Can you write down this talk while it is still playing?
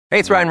Hey,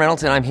 it's Ryan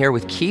Reynolds, and I'm here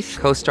with Keith,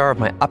 co-star of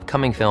my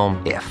upcoming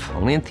film, If,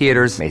 only in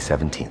theaters May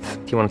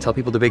 17th. Do you want to tell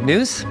people the big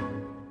news?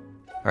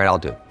 All right, I'll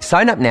do it.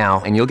 Sign up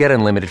now and you'll get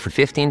unlimited for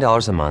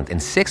 $15 a month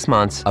and 6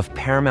 months of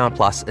Paramount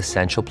Plus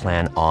Essential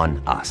Plan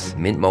on us.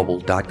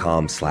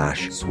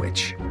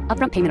 MintMobile.com/switch.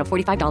 Upfront payment of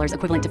 $45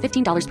 equivalent to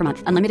 $15 per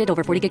month. Unlimited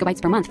over 40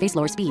 gigabytes per month. Face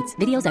lower speeds.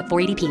 Videos at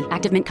 480p.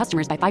 Active Mint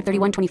customers by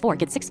 531.24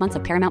 get 6 months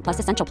of Paramount Plus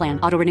Essential Plan.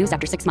 Auto renews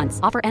after 6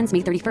 months. Offer ends May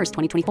 31st,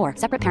 2024.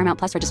 Separate Paramount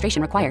Plus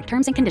registration required.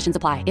 Terms and conditions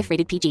apply if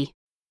rated PG.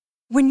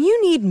 When you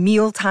need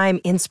mealtime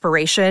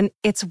inspiration,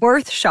 it's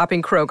worth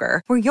shopping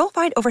Kroger, where you'll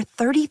find over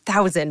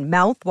 30,000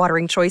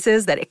 mouth-watering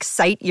choices that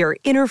excite your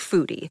inner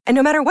foodie. And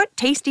no matter what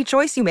tasty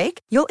choice you make,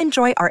 you'll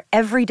enjoy our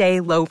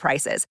everyday low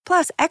prices,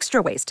 plus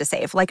extra ways to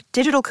save, like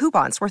digital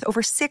coupons worth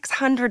over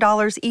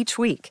 $600 each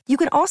week. You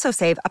can also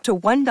save up to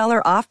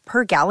 $1 off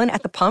per gallon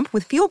at the pump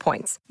with fuel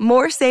points.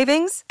 More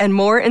savings and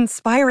more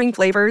inspiring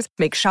flavors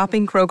make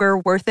shopping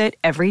Kroger worth it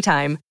every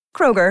time.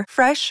 Kroger,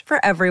 fresh for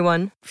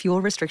everyone.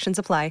 Fuel restrictions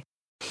apply.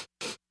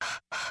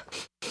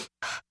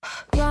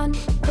 Run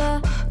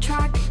the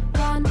track,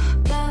 run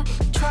the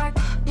track,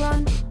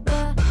 run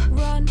the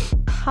run.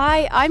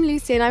 Hi, I'm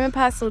Lucy and I'm a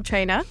personal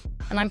trainer.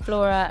 And I'm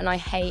Flora and I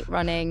hate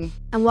running.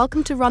 And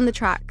welcome to Run the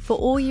Track for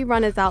all you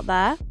runners out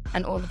there.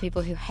 And all the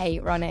people who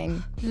hate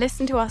running.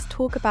 Listen to us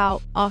talk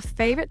about our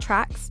favourite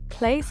tracks,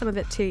 play some of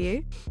it to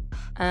you.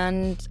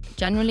 And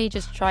generally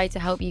just try to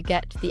help you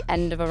get to the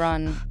end of a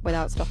run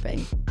without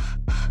stopping.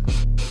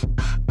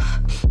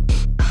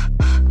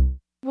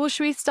 Well,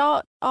 should we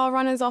start our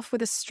runners off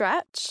with a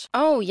stretch?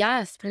 Oh,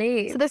 yes,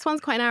 please. So this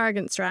one's quite an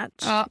arrogant stretch.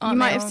 You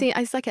might have seen,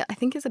 I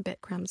think it's a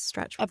Bikram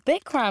stretch. A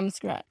Bikram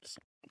stretch?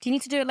 Do you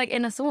need to do it like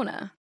in a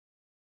sauna?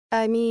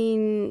 I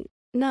mean,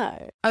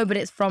 no. Oh, but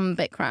it's from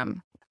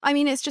Bikram. I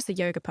mean, it's just a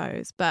yoga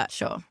pose, but...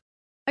 Sure.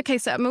 Okay,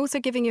 so I'm also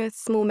giving you a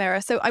small mirror.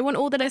 So I want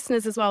all the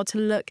listeners as well to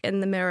look in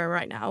the mirror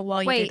right now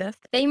while you do this.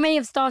 They may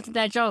have started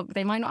their jog.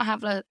 They might not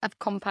have a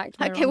compact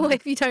mirror. Okay, well,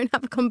 if you don't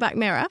have a compact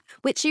mirror,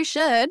 which you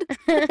should...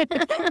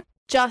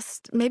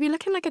 Just maybe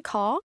looking like a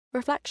car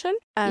reflection.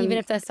 Even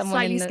if there's someone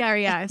slightly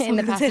scary, yeah. in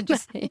the passenger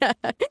seat. Yeah.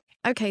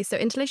 Okay, so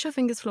interlace your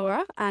fingers,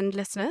 Flora, and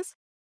listeners.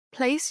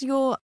 Place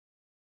your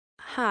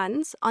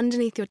hands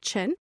underneath your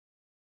chin.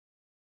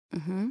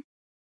 Mm-hmm.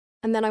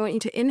 And then I want you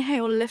to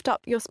inhale, lift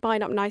up your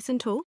spine up nice and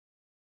tall.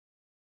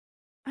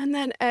 And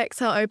then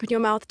exhale, open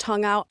your mouth,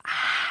 tongue out,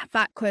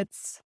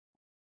 backwards.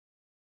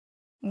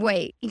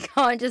 Wait, you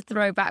can't just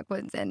throw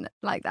backwards in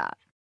like that.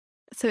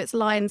 So it's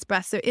lion's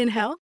breath. So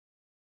inhale.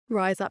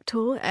 Rise up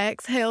tall,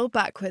 exhale,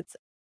 backwards.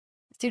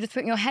 So you're just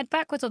putting your head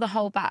backwards or the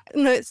whole back?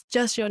 No, it's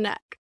just your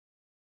neck.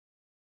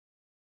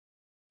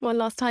 One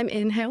last time,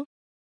 inhale,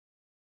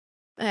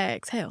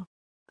 exhale,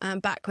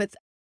 and backwards.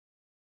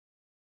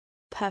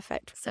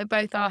 Perfect. So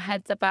both our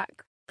heads are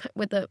back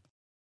with the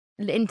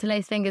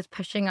interlaced fingers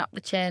pushing up the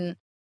chin,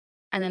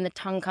 and then the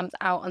tongue comes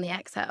out on the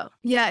exhale.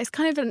 Yeah, it's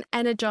kind of an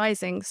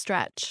energizing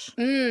stretch.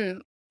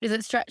 Does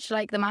it stretch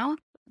like the mouth,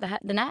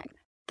 the neck?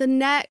 The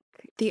neck,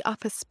 the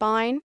upper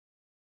spine.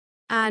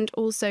 And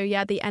also,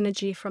 yeah, the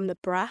energy from the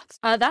breath.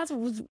 That's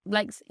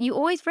like, you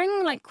always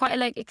bring like quite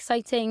a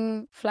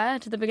exciting flair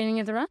to the beginning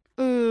of the run.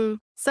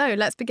 So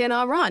let's begin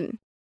our run.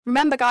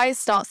 Remember, guys,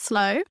 start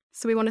slow.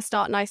 So we want to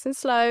start nice and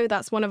slow.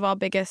 That's one of our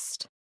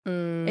biggest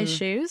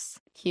issues.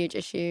 Huge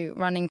issue,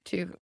 running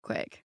too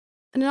quick.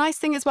 And the nice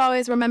thing as well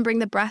is remembering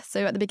the breath.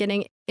 So at the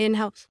beginning,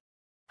 inhale.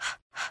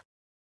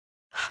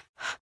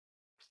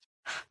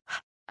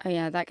 Oh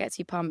yeah, that gets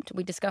you pumped.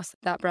 We discussed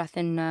that breath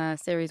in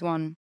series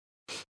 1.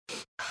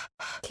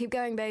 Keep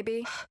going,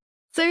 baby.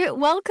 So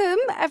welcome,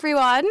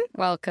 everyone.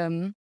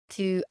 Welcome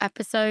to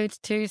episode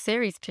 2,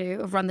 series 2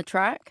 of Run the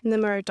Track.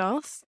 Numero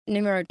dos.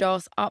 Numero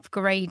dos,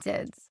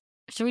 upgraded.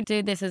 Should we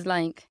do this as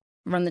like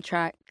Run the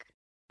Track,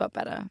 but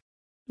better?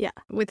 Yeah,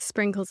 with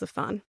sprinkles of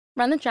fun.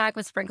 Run the Track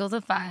with sprinkles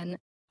of fun.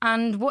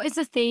 And what is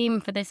the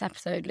theme for this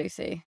episode,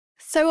 Lucy?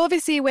 So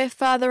obviously we're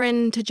further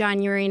into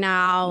January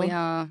now. We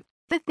are.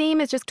 The theme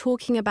is just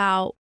talking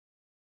about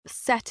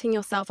setting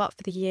yourself up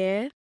for the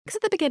year. Because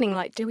at the beginning,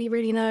 do we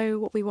really know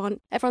what we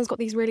want? Everyone's got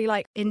these really,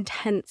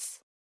 intense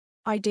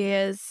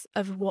ideas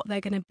of what they're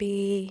going to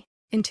be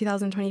in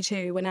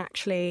 2022 when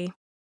actually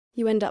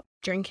you end up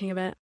drinking a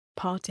bit,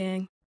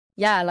 partying.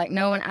 Yeah,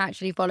 no one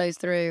actually follows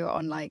through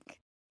on,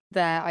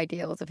 their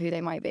ideals of who they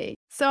might be.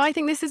 So I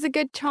think this is a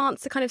good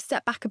chance to kind of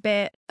step back a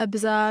bit,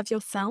 observe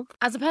yourself.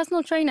 As a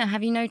personal trainer,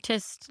 have you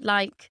noticed,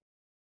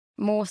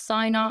 more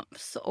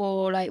sign-ups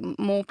or,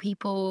 more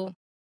people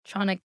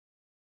trying to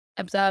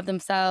observe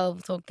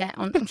themselves or get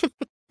on?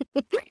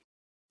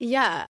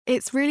 Yeah,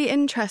 it's really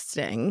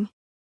interesting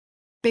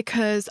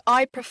because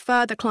I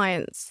prefer the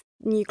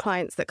new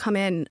clients that come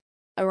in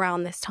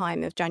around this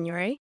time of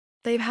January.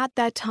 They've had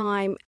their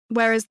time,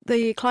 whereas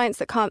the clients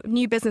that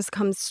new business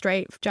comes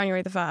straight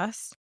January the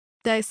 1st.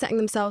 They're setting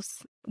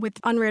themselves with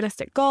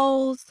unrealistic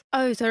goals.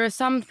 Oh, so there are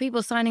some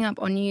people signing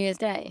up on New Year's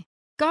Day.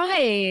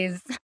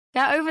 Guys,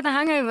 get over the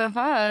hangover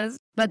first.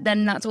 But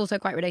then that's also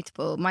quite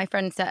relatable. My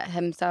friend set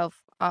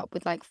himself up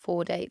with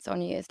 4 dates on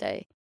New Year's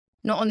Day.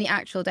 Not on the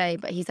actual day,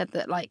 but he said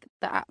that like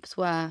the apps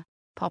were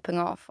popping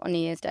off on New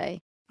Year's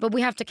Day. But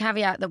we have to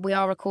caveat that we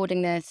are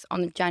recording this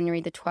on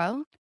January the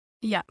 12th.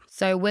 Yeah.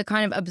 So we're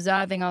kind of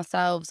observing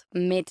ourselves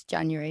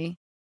mid-January.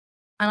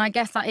 And I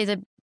guess that is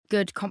a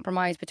good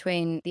compromise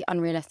between the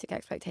unrealistic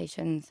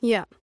expectations.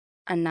 Yeah.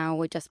 And now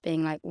we're just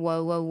being like,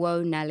 whoa, whoa,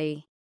 whoa,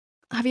 Nelly.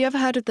 Have you ever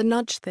heard of the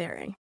nudge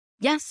theory?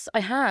 Yes,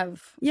 I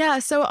have. Yeah,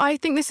 so I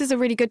think this is a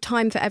really good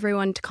time for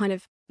everyone to kind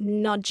of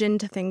nudge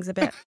into things a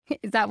bit.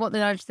 Is that what the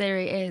nudge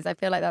theory is? I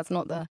feel like that's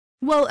not the...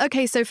 Well,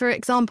 okay, so for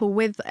example,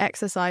 with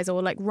exercise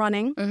or like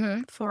running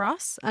Mm-hmm. for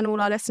us and all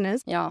our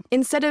listeners, Yeah.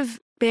 instead of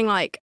being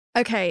like,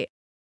 okay,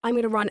 I'm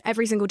going to run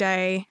every single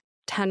day,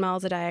 10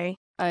 miles a day.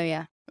 Oh,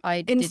 yeah.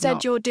 I did Instead,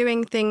 not. you're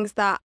doing things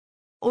that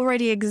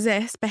already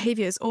exist,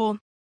 behaviors, or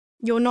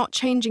you're not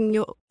changing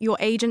your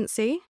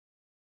agency.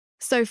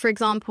 So, for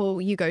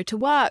example, you go to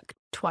work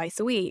twice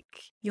a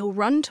week, you'll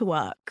run to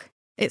work.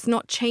 It's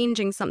not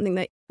changing something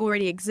that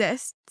already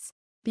exists,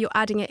 but you're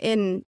adding it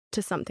in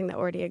to something that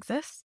already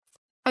exists.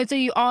 Oh, so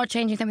you are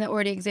changing something that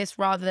already exists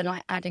rather than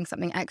like adding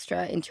something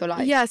extra into your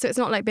life. Yeah, so it's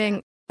not like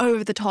being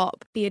over the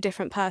top, be a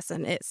different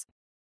person. It's,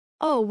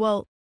 oh,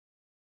 well,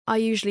 I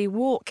usually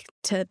walk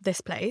to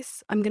this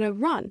place. I'm going to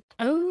run.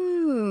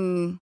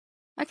 Oh,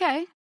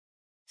 okay.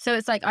 So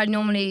it's like I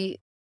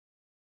normally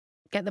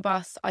get the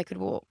bus, I could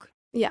walk.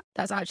 Yeah.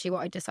 That's actually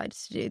what I decided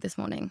to do this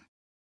morning.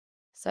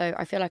 So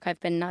I feel like I've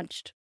been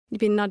nudged. You've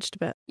been nudged a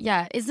bit.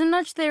 Yeah. It's the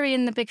nudge theory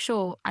in The Big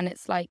Short. And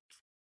it's like,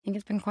 I think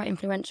it's been quite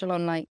influential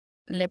on like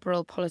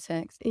liberal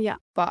politics. Yeah.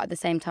 But at the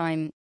same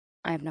time,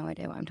 I have no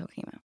idea what I'm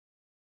talking about.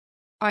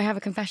 I have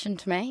a confession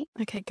to make.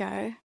 Okay,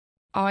 go.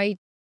 I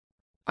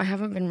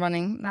haven't been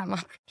running that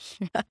much.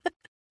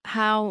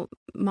 How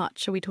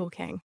much are we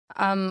talking?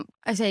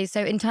 Okay,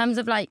 so in terms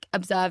of like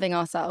observing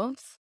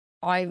ourselves,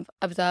 I've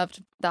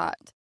observed that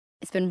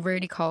it's been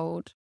really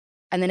cold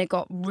and then it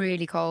got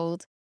really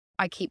cold.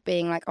 I keep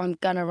being like, oh, I'm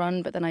gonna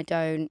run, but then I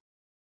don't.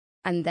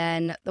 And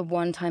then the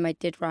one time I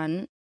did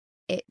run,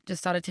 it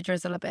just started to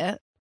drizzle a bit.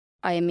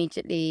 I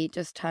immediately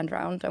just turned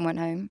around and went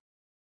home,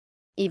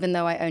 even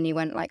though I only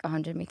went like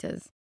 100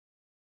 meters.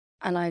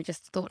 And I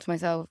just thought to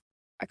myself,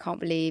 I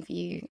can't believe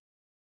you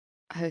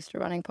host a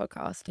running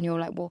podcast and you're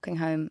like walking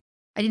home.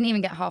 I didn't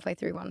even get halfway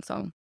through one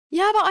song.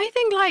 Yeah, but I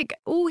think like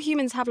all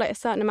humans have like a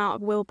certain amount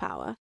of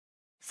willpower.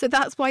 So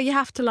that's why you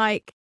have to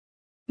like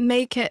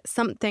make it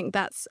something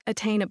that's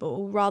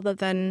attainable rather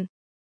than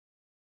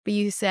be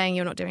you saying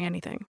you're not doing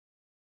anything.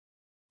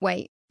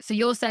 Wait, so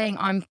you're saying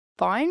I'm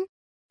fine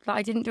that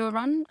I didn't do a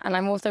run and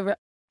I'm also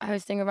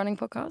hosting a running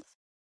podcast?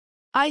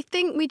 I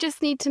think we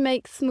just need to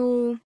make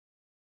small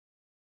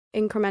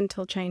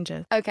incremental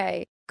changes.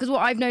 Okay, because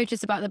what I've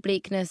noticed about the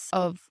bleakness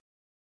of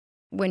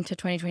winter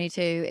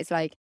 2022 is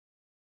like,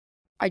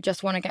 I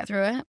just want to get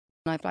through it. And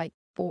I've like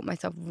bought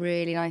myself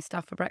really nice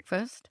stuff for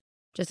breakfast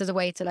just as a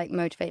way to like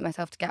motivate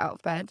myself to get out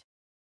of bed.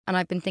 And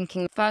I've been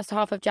thinking first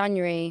half of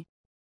January,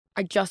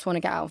 I just want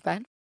to get out of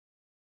bed.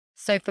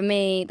 So for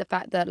me, the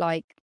fact that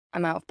like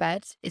I'm out of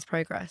bed is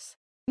progress.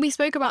 We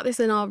spoke about this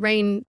in our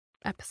rain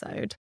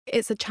episode.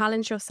 It's a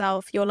challenge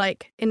yourself. You're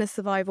like in a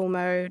survival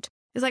mode.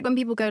 It's like when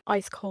people go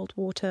ice cold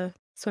water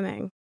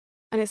swimming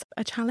and it's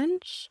a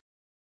challenge.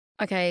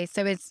 Okay,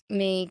 so is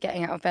me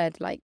getting out of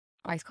bed like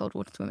ice cold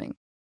water swimming?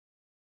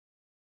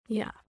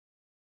 Yeah,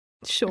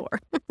 sure.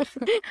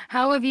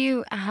 How have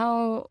you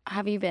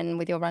been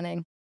with your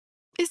running?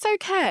 It's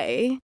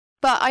okay.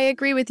 But I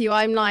agree with you.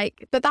 I'm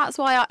like, but that's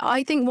why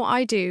I think what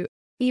I do,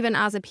 even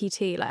as a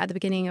PT, like at the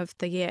beginning of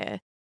the year,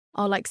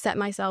 I'll like set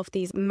myself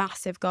these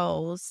massive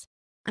goals.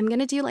 I'm going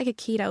to do like a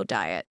keto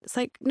diet. It's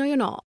like, no, you're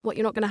not. What,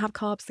 you're not going to have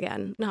carbs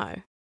again? No.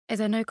 Is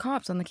there no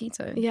carbs on the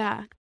keto?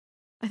 Yeah.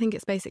 I think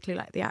it's basically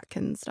like the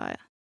Atkins diet.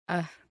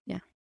 Yeah.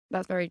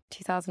 That's very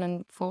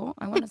 2004,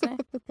 I want to say.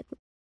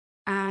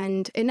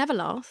 And it never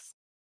lasts.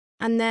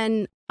 And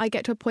then I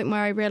get to a point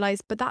where I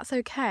realize, but that's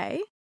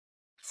okay.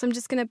 So I'm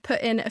just going to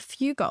put in a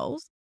few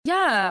goals.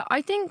 Yeah,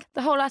 I think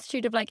the whole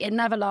attitude of like, it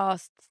never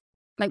lasts.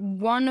 Like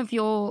one of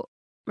your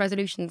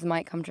resolutions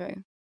might come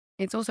true.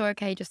 It's also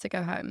okay just to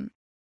go home.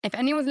 If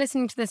anyone's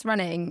listening to this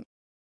running,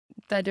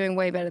 they're doing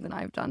way better than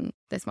I've done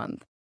this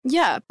month.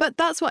 Yeah, but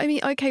that's what I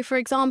mean. Okay, for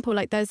example,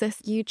 like there's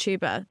this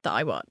YouTuber that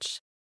I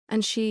watch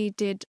and she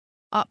did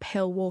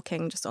uphill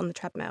walking just on the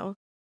treadmill,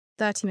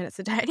 30 minutes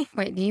a day.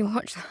 Wait, do you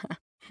watch that?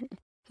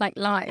 Like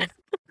live?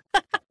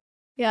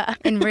 Yeah.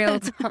 In real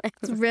time?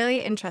 It's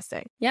really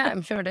interesting. Yeah,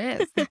 I'm sure it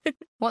is.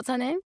 What's her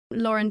name?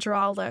 Lauren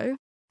Giraldo.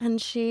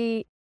 And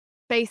she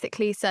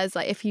basically says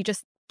like if you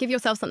just give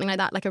yourself something like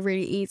that, like a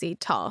really easy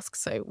task.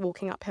 So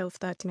walking uphill for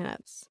 30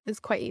 minutes is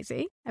quite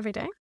easy every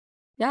day.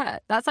 Yeah,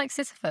 that's like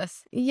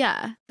Sisyphus.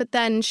 Yeah, but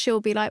then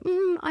she'll be like,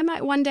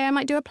 one day I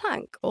might do a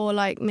plank, or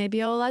like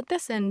maybe I'll add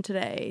this in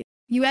today.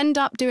 You end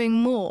up doing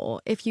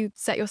more if you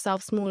set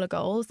yourself smaller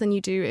goals than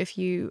you do if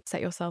you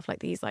set yourself like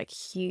these like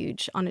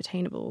huge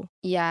unattainable.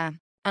 Yeah,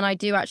 and I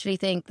do actually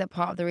think that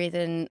part of the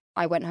reason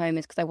I went home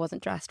is because I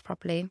wasn't dressed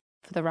properly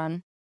for the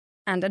run.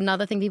 And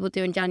another thing people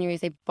do in January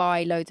is they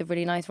buy loads of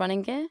really nice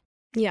running gear.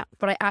 Yeah.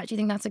 But I actually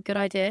think that's a good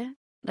idea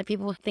Like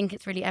people think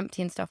it's really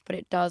empty and stuff, but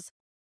it does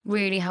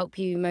really help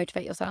you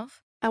motivate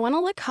yourself. I want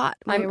to look hot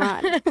when you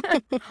run.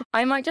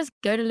 I might just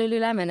go to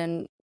Lululemon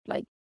and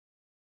like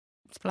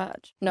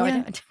splurge. No,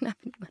 Yeah. I don't have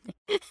any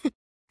money.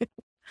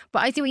 But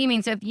I see what you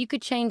mean. So if you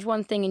could change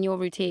one thing in your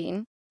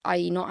routine,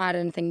 i.e. not add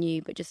anything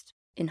new, but just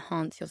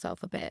enhance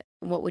yourself a bit,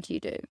 what would you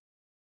do?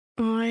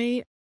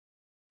 I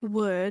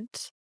would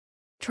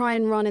try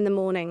and run in the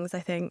mornings, I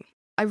think.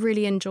 I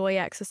really enjoy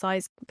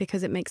exercise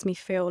because it makes me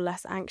feel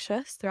less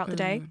anxious throughout the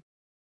day.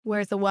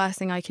 Whereas the worst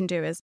thing I can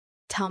do is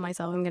tell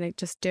myself I'm going to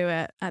just do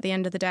it at the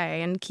end of the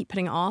day and keep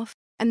putting it off.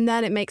 And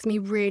then it makes me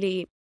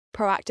really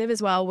proactive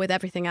as well with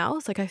everything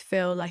else. Like I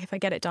feel like if I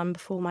get it done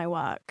before my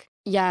work.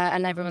 Yeah,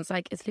 and everyone's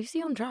like, is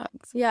Lucy on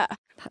drugs? Yeah,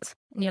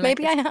 And you're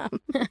maybe like, I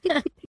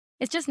am.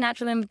 it's just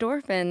natural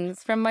endorphins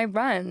from my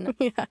run.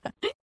 Yeah.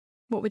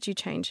 What would you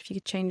change if you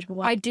could change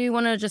one? I do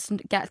want to just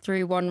get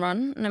through one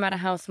run, no matter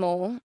how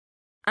small.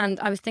 And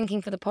I was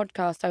thinking for the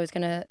podcast, I was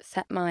going to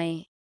set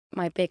my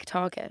big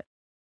target.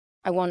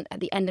 I want at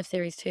the end of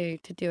series 2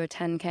 to do a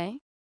 10K.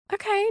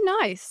 Okay,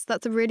 nice.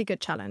 That's a really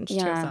good challenge to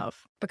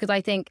yourself. Because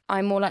I think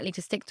I'm more likely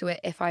to stick to it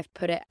if I've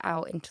put it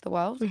out into the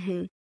world.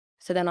 Mm-hmm.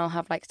 So then I'll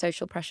have like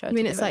social pressure. I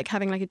mean, it's like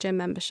having like a gym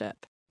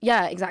membership.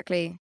 Yeah,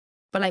 exactly.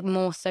 But like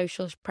more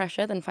social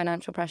pressure than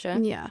financial pressure.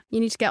 Yeah.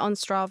 You need to get on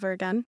Strava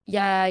again.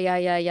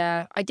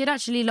 Yeah. I did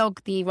actually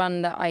log the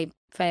run that I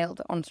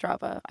failed on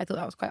Strava. I thought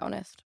that was quite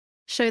honest.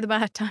 Show the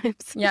bad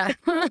times. Yeah.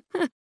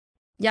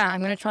 Yeah,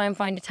 I'm going to try and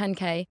find a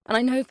 10K. And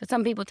I know for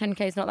some people,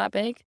 10K is not that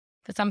big.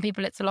 For some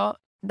people, it's a lot.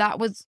 That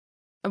was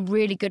a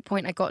really good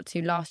point I got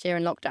to last year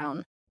in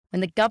lockdown.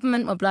 When the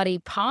government were bloody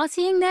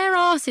partying their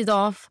asses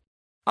off,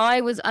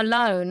 I was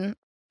alone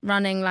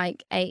running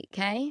like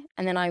 8K.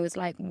 And then I was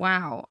like,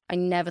 wow, I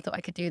never thought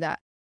I could do that.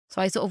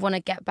 So I sort of want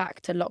to get back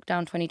to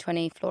lockdown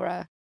 2020,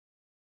 Flora,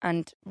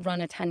 and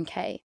run a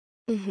 10K.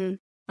 Mm-hmm.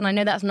 And I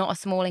know that's not a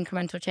small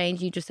incremental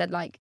change. You just said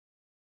like,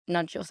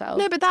 nudge yourself.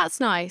 No, but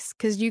that's nice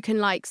because you can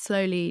like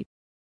slowly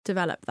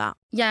develop that.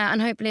 Yeah, and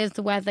hopefully as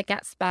the weather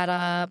gets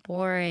better,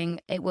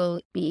 boring, it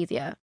will be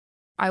easier.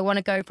 I want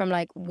to go from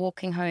like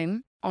walking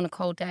home on a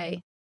cold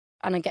day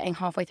and I'm getting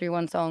halfway through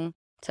one song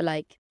to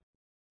like,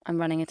 I'm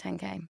running a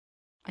 10K.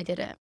 I did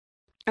it.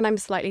 And I'm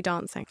slightly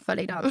dancing.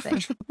 Fully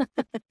dancing.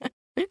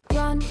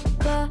 Run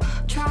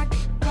the track,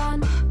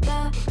 run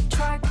the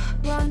track,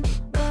 run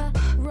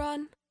the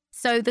run.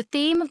 So the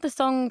theme of the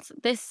songs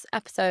this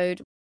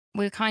episode,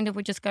 we're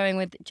just going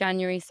with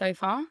January so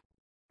far.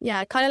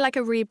 Yeah, kind of like a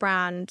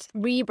rebrand.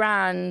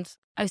 Rebrand.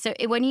 Oh, so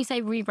when you say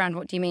rebrand,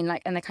 what do you mean?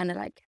 Like, and they're kind of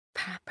like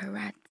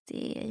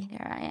paparazzi,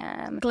 here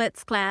I am.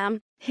 Glitz,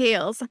 glam,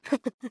 heels.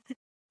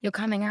 You're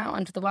coming out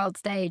onto the world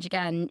stage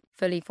again,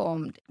 fully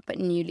formed, but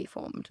newly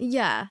formed.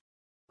 Yeah.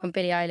 When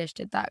Billie Eilish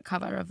did that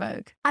cover of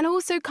Vogue. And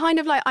also kind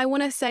of like, I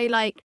want to say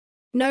like,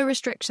 no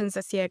restrictions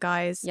this year,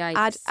 guys.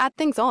 Yikes. Add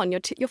things on.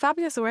 You're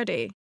fabulous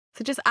already.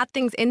 So just add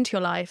things into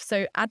your life.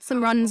 So add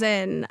some runs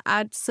in,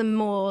 add some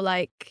more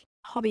like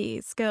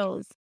hobbies,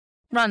 skills.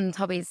 Runs,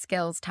 hobbies,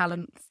 skills,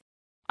 talents.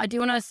 I do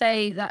want to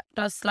say that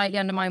does slightly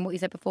undermine what you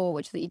said before,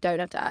 which is that you don't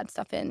have to add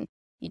stuff in.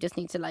 You just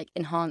need to like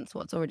enhance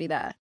what's already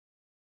there.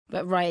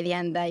 But right at the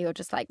end there, you're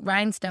just like,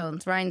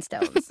 rhinestones.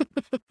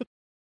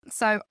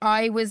 So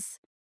I was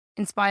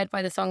inspired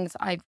by the songs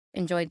I've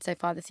enjoyed so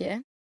far this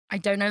year. I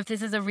don't know if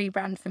this is a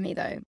rebrand for me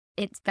though.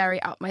 It's very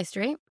up my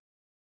street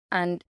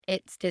and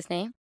it's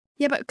Disney.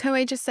 Yeah, but can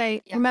we just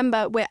say,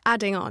 remember, we're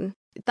adding on.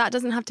 That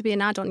doesn't have to be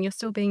an add-on. You're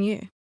still being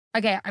you.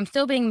 Okay, I'm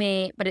still being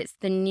me, but it's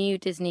the new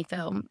Disney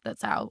film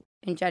that's out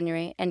in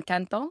January,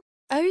 Encanto.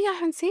 Oh, yeah, I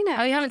haven't seen it.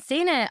 Oh, you haven't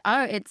seen it?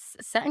 Oh, it's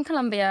set in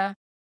Colombia.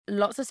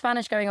 Lots of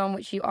Spanish going on,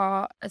 which you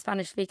are a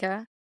Spanish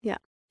speaker. Yeah.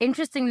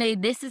 Interestingly,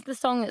 this is the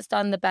song that's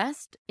done the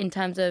best in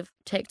terms of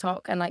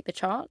TikTok and like the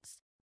charts.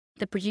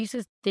 The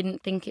producers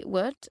didn't think it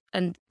would.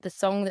 And the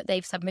song that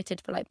they've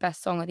submitted for like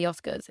best song at the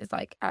Oscars is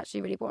like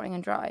actually really boring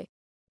and dry.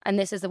 And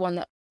this is the one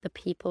that the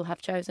people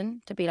have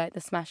chosen to be like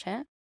the smash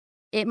hit.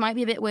 It might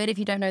be a bit weird if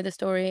you don't know the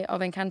story of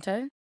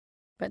Encanto,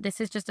 but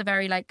this is just a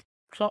very like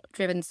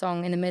plot-driven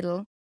song in the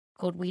middle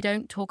called We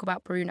Don't Talk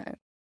About Bruno.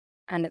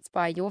 And it's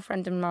by your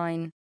friend of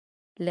mine,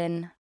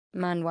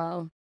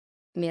 Lin-Manuel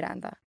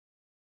Miranda.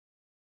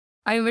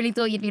 I really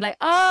thought you'd be like,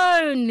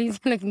 oh, and he's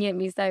looking at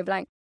me so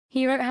blank.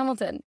 He wrote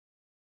Hamilton.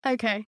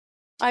 Okay.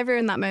 I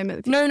ruined that moment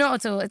with you. No, not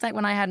at all. It's like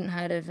when I hadn't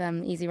heard of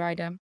Easy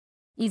Rider.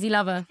 Easy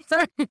Lover.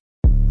 Sorry.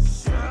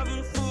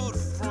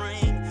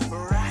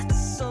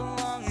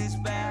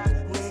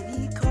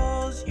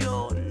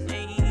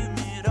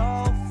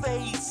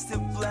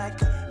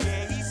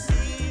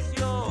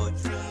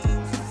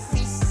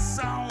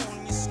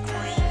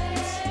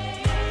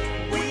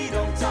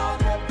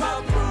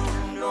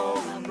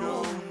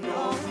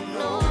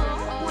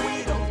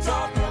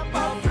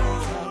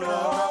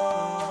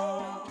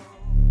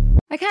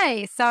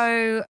 Okay,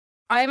 so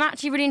I'm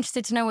actually really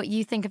interested to know what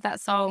you think of that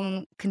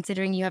song,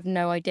 considering you have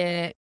no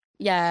idea,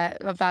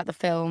 about the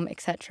film,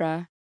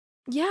 etc.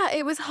 Yeah,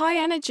 it was high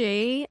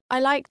energy. I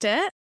liked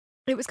it.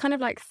 It was kind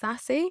of like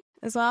sassy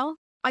as well.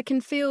 I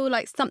can feel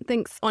like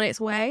something's on its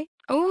way.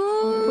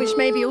 Oh, which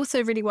maybe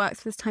also really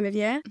works for this time of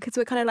year because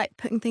we're kind of like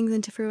putting things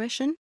into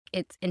fruition.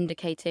 it's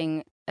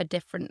indicating a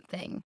different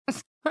thing.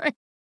 Sorry.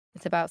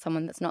 It's about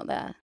someone that's not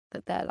there,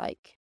 that they're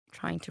like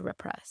trying to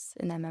repress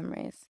in their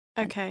memories.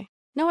 Okay.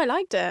 No, I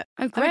liked it.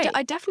 Oh, great.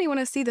 I definitely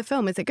want to see the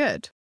film. Is it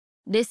good?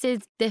 This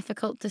is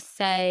difficult to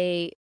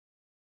say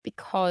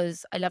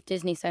because I love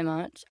Disney so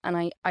much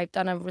and I've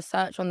done a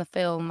research on the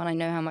film and I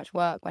know how much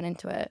work went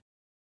into it.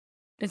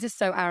 This is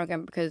so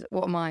arrogant because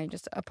what am I,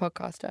 just a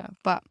podcaster?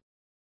 But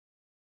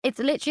it's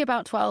literally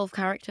about 12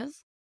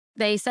 characters.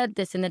 They said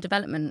this in the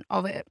development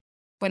of it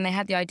when they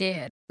had the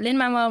idea.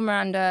 Lin-Manuel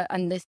Miranda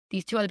and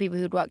these two other people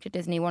who'd worked at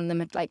Disney, one of them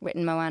had like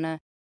written Moana,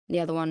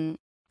 the other one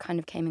kind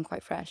of came in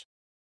quite fresh.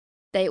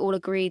 They all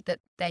agreed that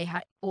they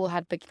all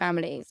had big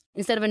families.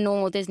 Instead of a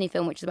normal Disney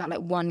film, which is about like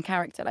one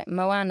character, like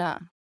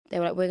Moana, they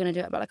were like, we're going to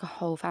do it about like a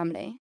whole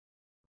family.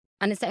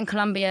 And it's set in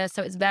Colombia,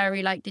 so it's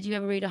very like, did you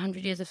ever read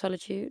 100 Years of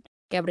Solitude?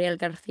 Gabriel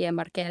Garcia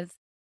Marquez.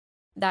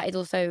 That is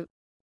also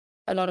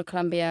a lot of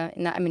Colombia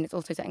in that. I mean, it's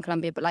also set in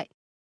Colombia, but like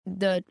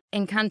the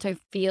Encanto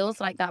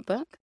feels like that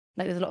book.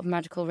 Like there's a lot of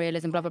magical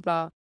realism, blah, blah,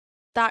 blah.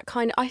 That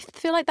kind of, I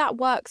feel like that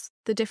works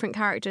the different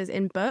characters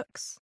in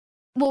books.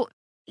 Well,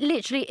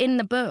 literally in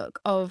the book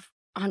of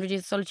 100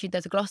 Years of Solitude,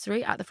 there's a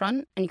glossary at the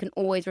front and you can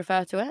always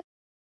refer to it.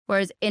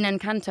 Whereas in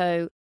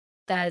Encanto,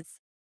 there's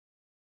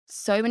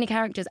so many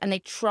characters and they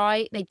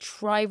try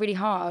really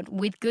hard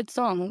with good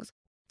songs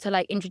to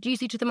like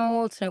introduce you to them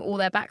all, to know all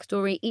their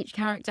backstory. Each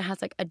character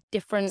has like a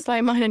different... It's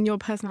like mine and your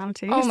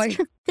personalities. Oh my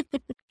God.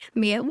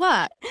 Me at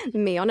work,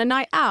 me on a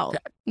night out.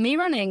 Me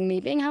running, me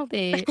being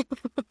healthy.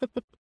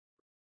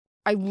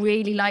 I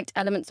really liked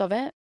elements of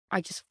it.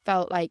 I just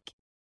felt like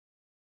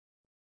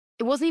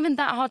it wasn't even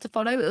that hard to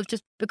follow. It was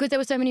just because there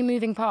were so many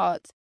moving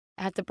parts,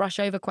 I had to brush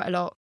over quite a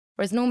lot.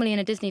 Whereas normally in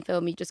a Disney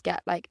film, you just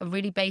get like a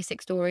really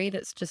basic story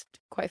that's just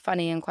quite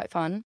funny and quite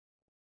fun.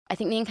 I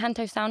think the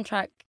Encanto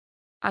soundtrack,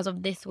 as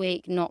of this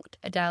week, knocked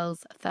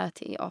Adele's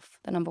 30 off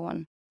the number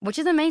one, which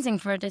is amazing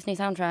for a Disney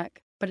soundtrack,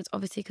 but it's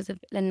obviously because of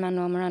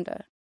Lin-Manuel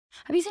Miranda.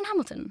 Have you seen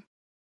Hamilton?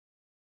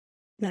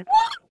 No.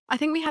 What? I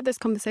think we had this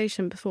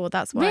conversation before,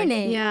 that's why.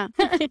 Really? Yeah.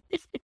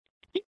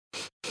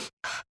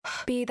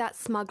 Be that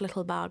smug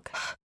little bug.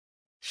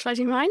 Shall I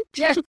do mine?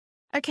 Yeah.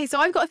 Okay, so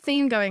I've got a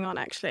theme going on,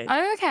 actually.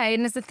 Oh, okay.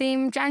 And is the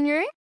theme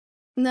January?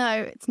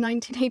 No, it's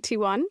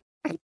 1981.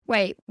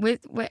 Wait, we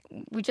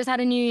just had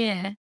a new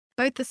year.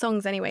 Both the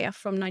songs, anyway, are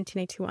from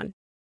 1981.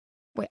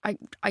 Wait,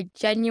 I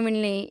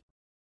genuinely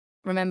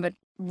remembered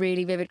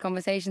really vivid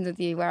conversations with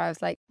you where I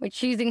was like, we're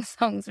choosing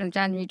songs from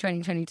January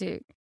 2022.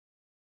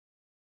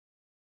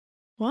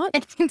 What?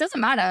 It doesn't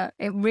matter.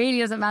 It really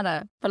doesn't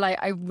matter. But like,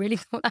 I really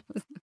thought that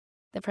was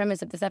the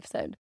premise of this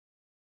episode.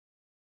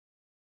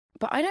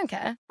 But I don't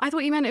care. I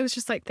thought you meant it was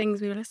just like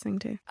things we were listening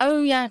to.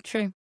 Oh, yeah,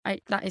 true.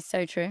 That is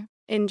so true.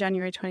 In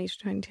January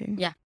 2022.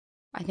 Yeah.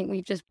 I think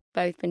we've just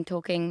both been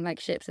talking like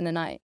ships in the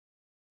night.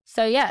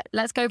 So yeah,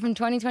 let's go from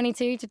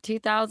 2022 to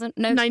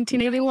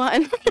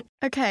 1981.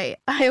 Okay,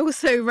 I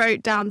also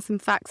wrote down some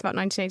facts about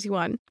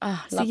 1981.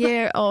 Oh, it's the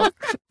year of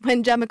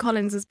when Gemma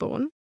Collins was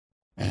born.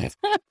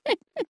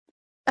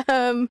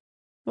 What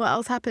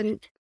else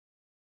happened?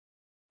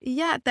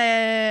 Yeah,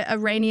 they're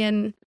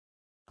Iranian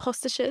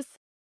hostages.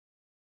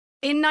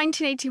 In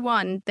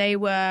 1981, they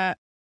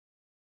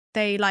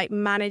like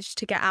managed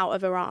to get out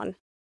of Iran.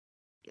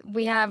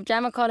 We have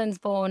Gemma Collins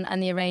born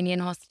and the Iranian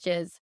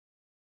hostages.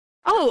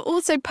 Oh,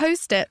 also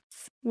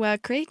Post-its were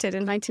created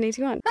in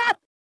 1981.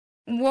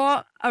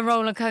 What a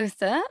roller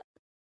coaster.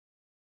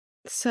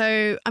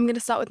 So I'm going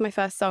to start with my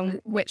first song,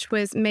 which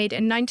was made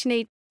in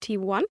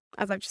 1981,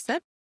 as I've just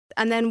said,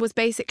 and then was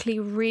basically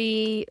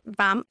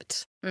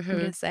revamped, I'm going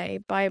to say,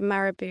 by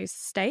Marabou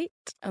State.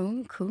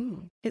 Oh,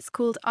 cool. It's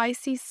called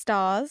Icy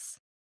Stars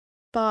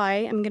by,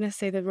 I'm going to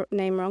say the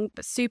name wrong,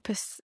 but Super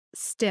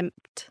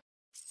Stimped.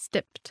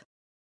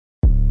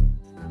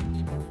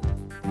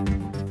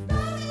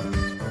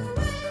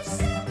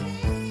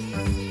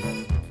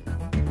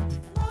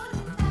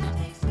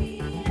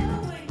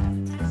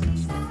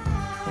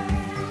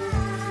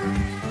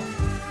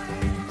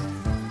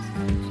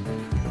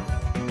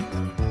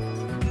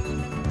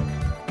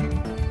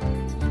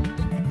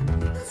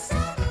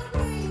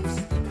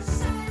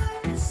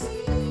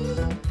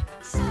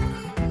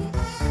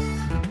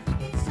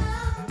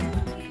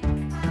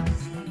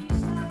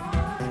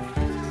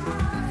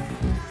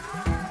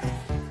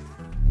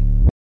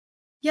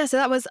 Yeah, so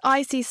that was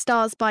Icy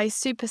Stars by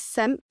Super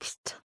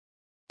Sempst,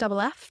 double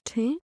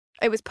F-T.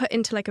 It was put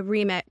into like a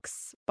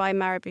remix by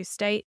Marabou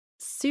State.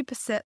 Super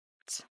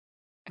Sipped.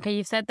 Okay,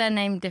 you've said their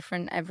name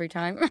different every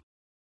time.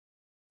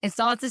 It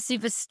started as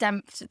Super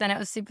Stemped, then it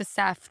was Super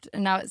Saft,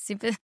 and now it's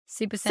Super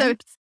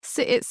Semped.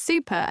 So it's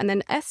Super and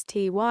then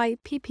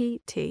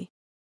STYPPT.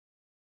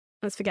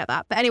 Let's forget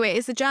that. But anyway,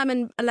 it's a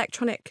German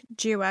electronic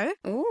duo.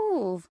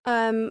 Ooh.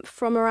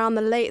 From around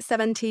the late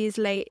 70s,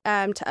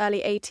 to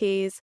early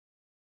 80s.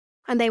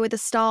 And they were the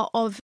start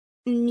of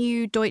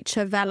New Deutsche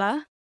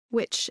Welle,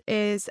 which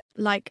is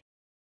like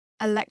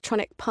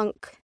electronic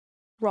punk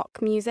rock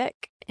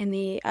music in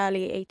the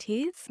early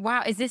 80s.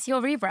 Wow, is this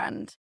your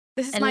rebrand?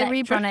 This is my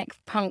electronic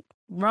punk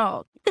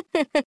rock.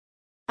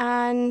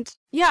 And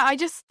yeah,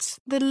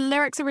 the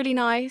lyrics are really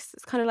nice.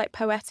 It's kind of like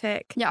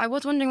poetic. Yeah, I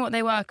was wondering what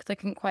they were because I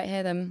couldn't quite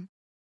hear them.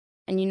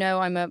 And you know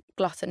I'm a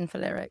glutton for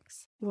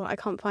lyrics. Well, I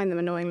can't find them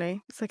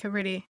annoyingly. It's like a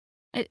really...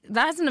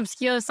 That's an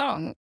obscure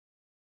song.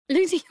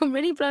 Lucy, you're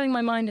really blowing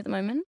my mind at the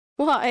moment.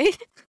 Why?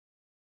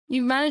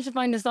 You've managed to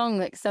find a song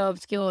that's so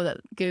obscure that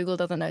Google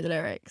doesn't know the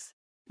lyrics.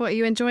 What, are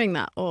you enjoying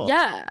that? Or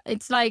Yeah,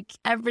 it's like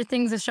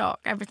everything's a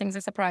shock. Everything's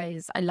a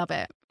surprise. I love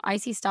it. I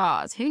see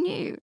stars. Who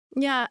knew?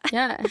 Yeah.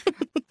 Yeah.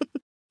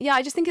 Yeah,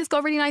 I just think it's got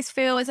a really nice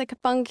feel. It's like a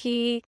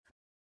funky,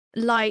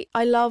 light.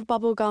 I love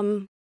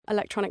bubblegum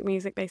electronic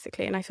music,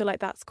 basically. And I feel like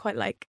that's quite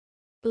like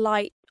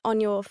light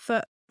on your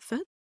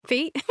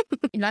feet.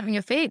 You like on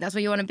your feet. That's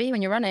where you want to be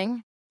when you're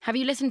running. Have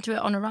you listened to it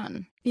on a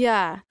run?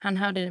 Yeah. And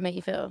how did it make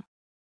you feel?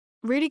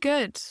 Really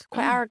good.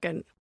 Quite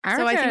arrogant.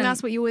 So I think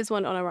that's what you always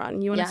want on a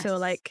run. You want to feel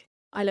like,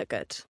 I look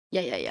good.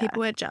 Yeah.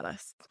 People are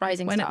jealous.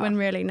 Rising star. When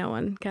really no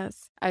one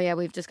cares. Oh, yeah,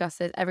 we've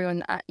discussed it.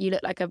 Everyone, you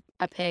look like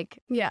a pig.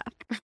 Yeah.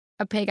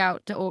 A pig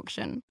out to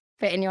auction.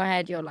 But in your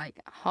head, you're like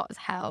hot as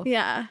hell.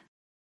 Yeah.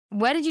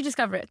 Where did you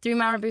discover it? Through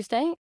Marabou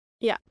State?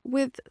 Yeah.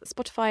 With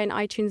Spotify and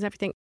iTunes and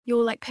everything,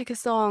 you'll like pick a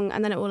song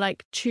and then it will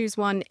like choose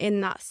one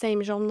in that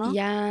same genre.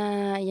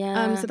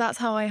 Yeah. So that's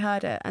how I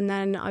heard it. And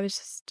then I was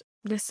just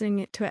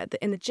listening to it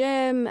in the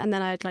gym, and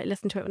then I'd like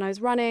listen to it when I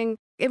was running.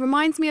 It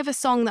reminds me of a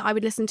song that I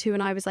would listen to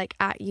when I was like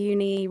at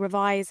uni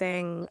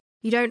revising.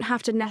 You don't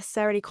have to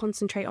necessarily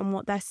concentrate on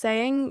what they're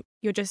saying.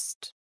 You're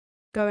just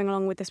going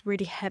along with this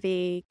really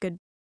heavy, good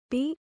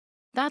beat.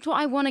 That's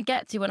what I want to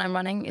get to when I'm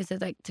running, is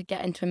to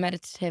get into a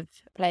meditative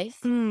place.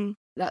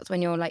 That's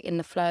when you're like in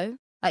the flow.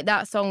 Like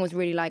that song was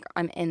really like,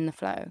 I'm in the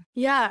flow.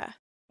 Yeah.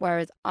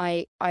 Whereas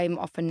I'm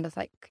often just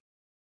like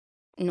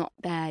not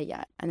there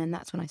yet. And then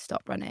that's when I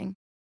stop running.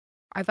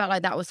 I felt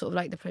like that was sort of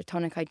like the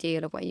platonic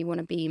ideal of where you want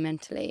to be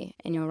mentally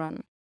in your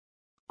run.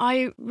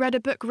 I read a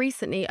book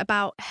recently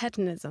about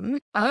hedonism.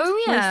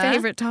 Oh, yeah. My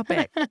favourite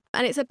topic.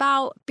 And it's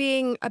about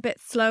being a bit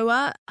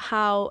slower,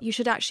 how you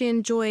should actually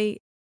enjoy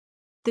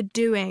the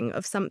doing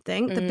of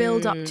something, the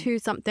build up to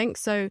something.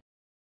 So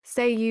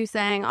say you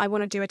saying, I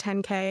want to do a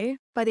 10K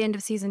by the end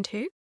of season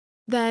 2,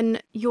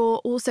 then you're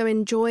also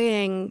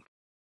enjoying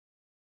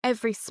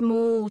every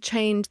small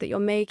change that you're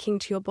making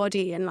to your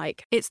body. And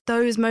like, it's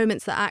those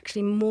moments that are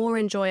actually more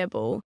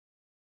enjoyable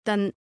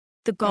than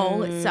the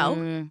goal itself.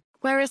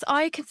 Whereas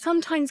I can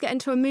sometimes get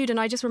into a mood, and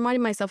I just reminded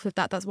myself of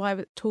that. That's why I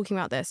was talking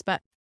about this.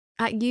 But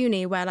at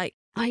uni, where like,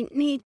 I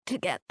need to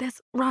get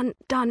this run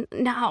done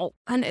now.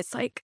 And it's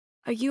like,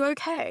 are you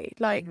okay?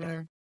 Like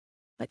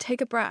take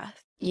a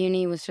breath.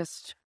 Uni was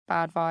just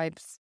bad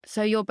vibes.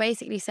 So you're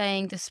basically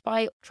saying,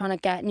 despite trying to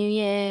get New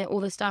Year, all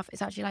this stuff,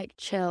 it's actually like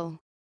chill.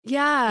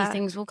 Yeah. These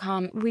things will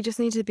come. We just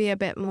need to be a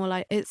bit more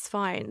like, it's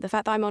fine. The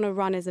fact that I'm on a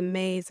run is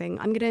amazing.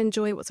 I'm going to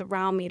enjoy what's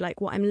around me,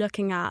 like what I'm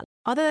looking at.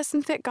 Are there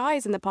some fit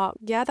guys in the park?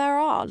 Yeah, there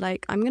are.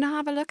 Like, I'm going to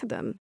have a look at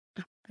them.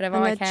 Bit of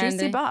and eye their candy.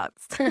 juicy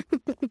butts.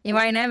 You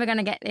ain't never going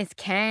to get this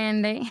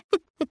candy.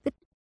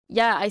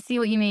 Yeah, I see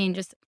what you mean.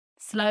 Just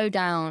slow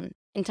down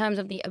in terms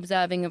of the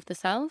observing of the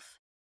self.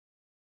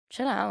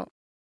 Chill out.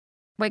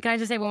 Wait, can I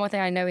just say one more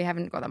thing? I know we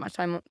haven't got that much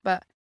time,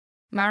 but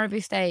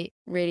Marabou State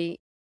really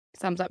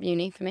sums up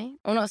uni for me.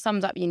 Or not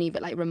sums up uni,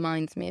 but like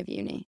reminds me of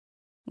uni.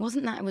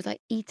 Wasn't that? It was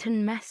like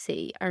Eton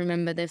Messy. I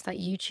remember this like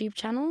YouTube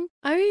channel.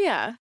 Oh,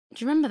 yeah.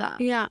 Do you remember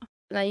that? Yeah.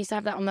 They used to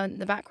have that on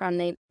the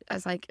background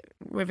as like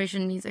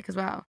revision music as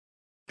well.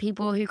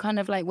 People who kind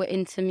of like were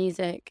into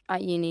music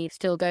at uni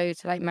still go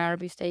to like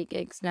Marabou State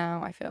gigs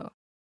now, I feel.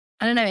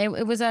 I don't know.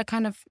 It was a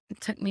kind of,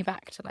 it took me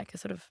back to like a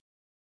sort of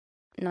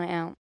night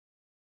out.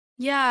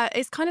 Yeah,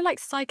 it's kind of like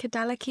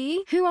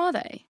psychedelic-y. Who are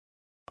they?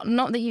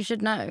 Not that you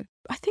should know.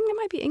 I think they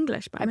might be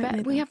English, but I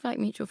bet we them. have like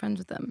mutual friends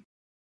with them.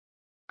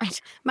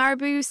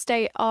 Marabou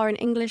State are an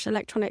English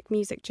electronic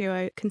music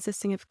duo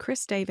consisting of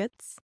Chris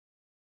Davids.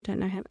 Don't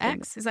know him.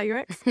 X? Is that your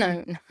ex?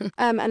 No.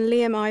 And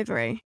Liam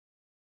Ivory.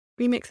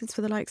 Remixes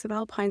for the likes of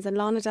Alpines and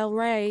Lana Del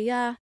Rey.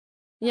 Yeah.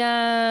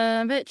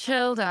 Yeah, a bit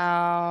chilled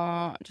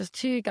out. Just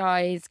two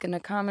guys gonna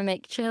come and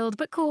make chilled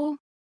but cool.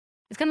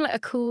 It's kind of like a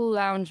cool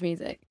lounge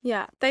music.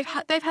 Yeah, they've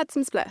had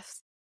some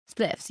spliffs.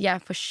 Spliffs, yeah,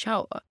 for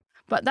sure.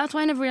 But that's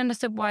why I never really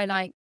understood why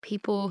like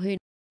people who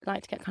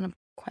like to get kind of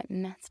quite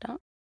messed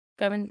up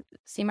go and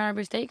see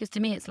Marabou State, because to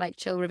me it's like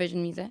chill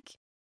revision music.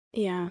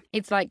 Yeah.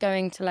 It's like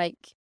going to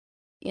like,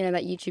 you know,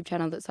 that YouTube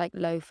channel that's like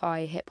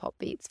lo-fi hip hop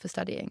beats for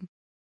studying.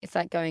 It's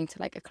like going to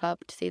like a club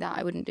to see that.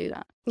 I wouldn't do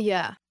that.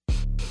 Yeah.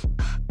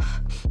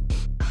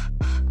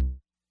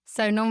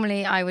 So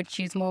normally I would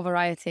choose more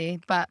variety,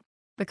 but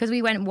because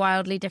we went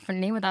wildly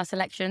differently with our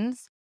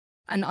selections,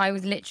 and I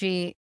was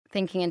literally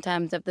thinking in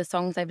terms of the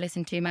songs I've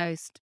listened to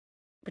most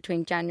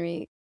between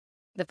January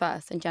the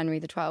 1st and January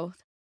the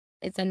 12th,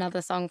 it's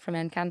another song from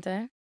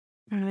Encanto.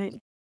 Right.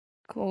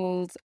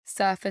 Called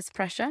Surface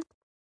Pressure.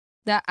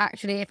 That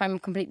actually, if I'm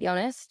completely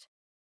honest,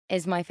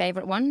 is my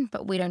favourite one,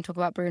 but We Don't Talk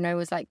About Bruno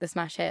was like the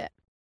smash hit.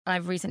 And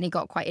I've recently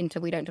got quite into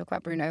We Don't Talk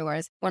About Bruno,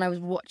 whereas when I was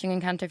watching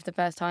Encanto for the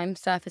first time,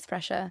 Surface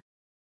Pressure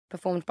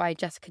performed by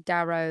Jessica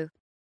Darrow,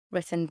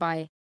 written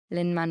by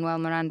Lin-Manuel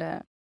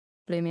Miranda,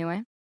 blew me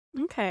away.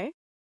 Okay.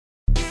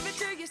 Give it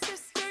to your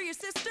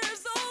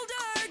sister's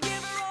older.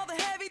 Give her all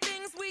the heavy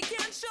things we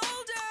can't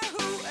shoulder.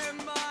 Who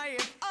am I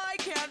if I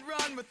can't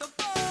run with the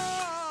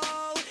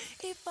ball?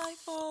 If I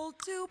fall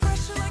to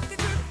pressure like a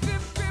grip,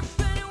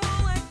 and it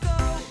won't let go.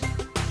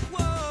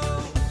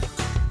 Whoa.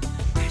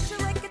 Pressure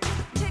like a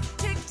tick,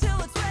 till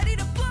it's ready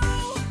to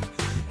flow.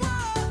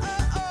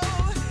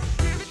 Whoa.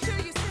 Give it to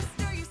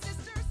your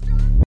sister's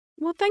strong.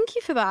 Well, thank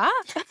you for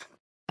that.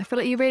 I feel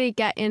like you really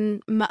get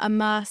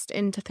immersed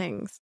into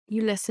things.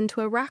 You listen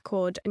to a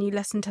record and you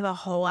listen to the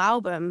whole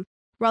album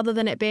rather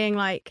than it being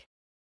like,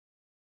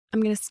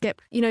 I'm going to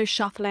skip,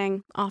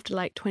 shuffling after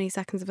like 20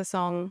 seconds of a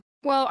song.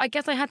 Well, I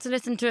guess I had to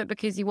listen to it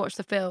because you watched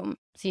the film,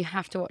 so you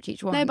have to watch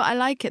each one. No, but I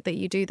like it that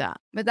you do that.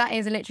 But that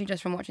is literally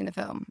just from watching the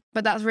film.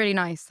 But that's really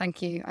nice.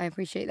 Thank you. I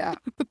appreciate that.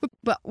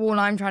 But all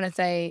I'm trying to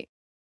say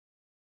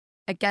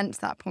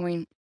against that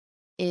point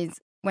is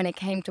when it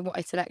came to what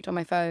I select on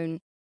my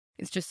phone,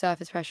 it's just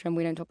Surface Pressure and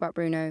We Don't Talk About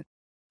Bruno.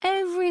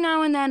 Every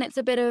now and then it's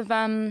a bit of,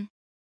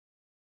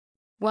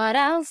 what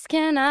else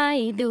can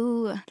I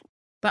do?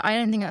 But I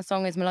don't think that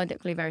song is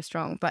melodically very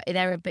strong, but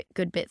there are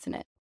good bits in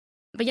it.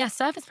 But yeah,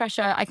 Surface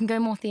Pressure, I can go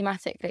more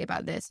thematically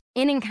about this.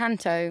 In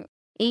Encanto,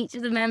 each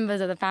of the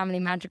members of the family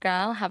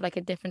Madrigal have like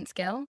a different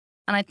skill.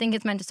 And I think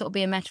it's meant to sort of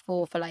be a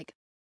metaphor for like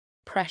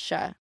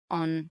pressure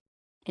on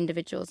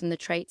individuals and the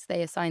traits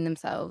they assign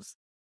themselves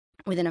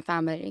within a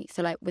family.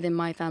 So like within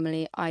my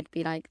family, I'd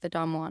be like the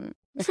dumb one.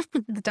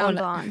 The dumb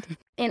blonde.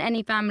 In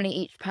any family,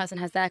 each person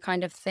has their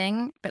kind of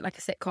thing, a bit like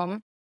a sitcom.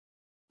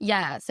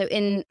 Yeah, so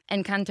in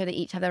Encanto, they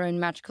each have their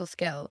own magical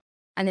skill.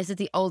 And this is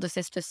the older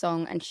sister's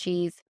song, and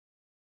she's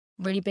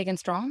really big and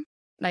strong.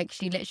 Like,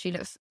 she literally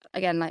looks,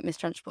 again, like Miss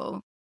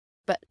Trunchbull.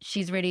 But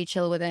she's really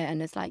chill with it,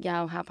 and it's like,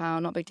 yeah, how,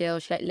 not big deal.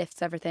 She, like,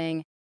 lifts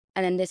everything.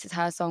 And then this is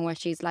her song where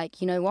she's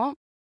like, you know what?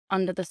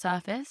 Under the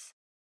surface,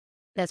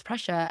 there's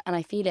pressure, and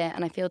I feel it,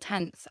 and I feel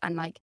tense, and,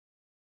 like,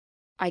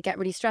 I get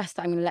really stressed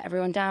that I'm going to let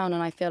everyone down,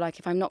 and I feel like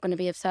if I'm not going to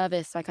be of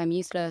service, like, I'm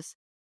useless.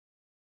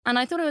 And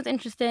I thought it was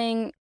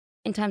interesting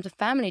in terms of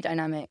family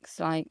dynamics.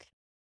 Like,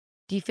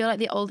 do you feel like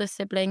the older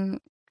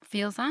sibling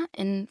feels that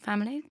in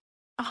families?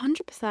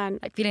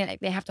 100%. Like, feeling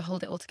like they have to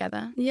hold it all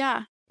together?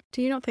 Yeah.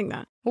 Do you not think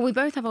that? Well, we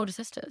both have older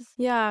sisters.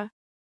 Yeah.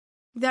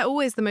 They're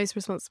always the most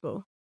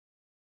responsible.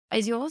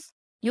 Is yours?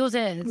 Yours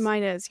is.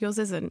 Mine is. Yours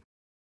isn't.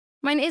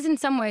 Mine is in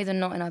some ways and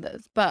not in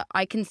others, but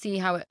I can see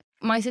how it...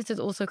 My sister's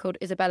also called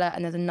Isabella,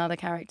 and there's another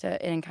character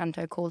in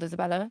Encanto called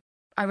Isabella.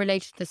 I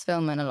related to this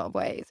film in a lot of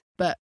ways,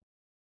 but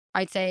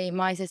I'd say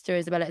my sister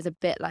Isabella is a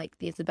bit like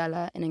the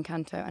Isabella in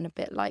Encanto and a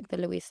bit like the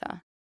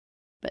Luisa.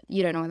 But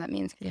you don't know what that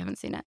means because you haven't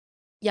seen it.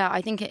 Yeah,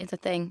 I think it is a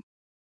thing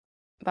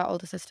about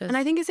older sisters. And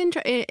I think it's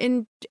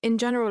in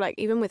general, like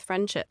even with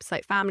friendships,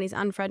 like families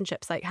and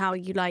friendships, like how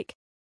you like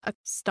are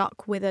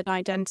stuck with an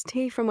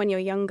identity from when you're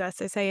younger.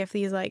 So say if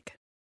these like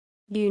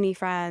uni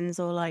friends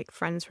or like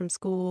friends from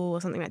school or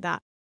something like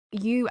that,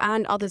 you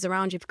and others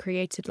around you've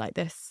created like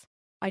this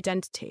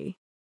identity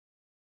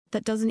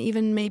that doesn't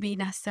even maybe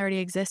necessarily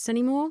exist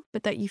anymore,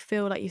 but that you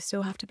feel like you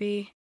still have to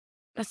be.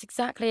 That's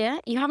exactly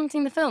it. You haven't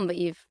seen the film, but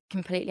you've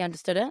completely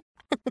understood it.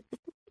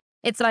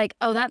 It's like,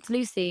 oh, that's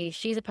Lucy.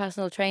 She's a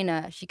personal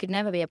trainer. She could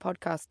never be a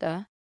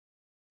podcaster.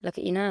 Look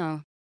at you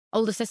now.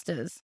 Older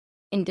sisters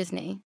in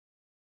Disney.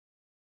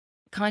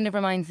 Kind of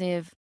reminds me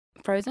of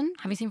Frozen.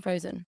 Have you seen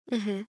Frozen?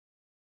 Mm-hmm.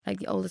 Like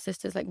the older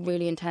sisters, like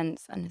really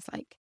intense, and it's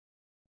like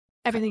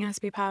Everything has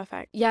to be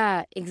perfect.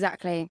 yeah,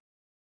 exactly.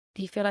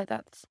 Do you feel like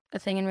that's a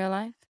thing in real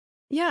life?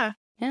 Yeah.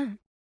 Yeah.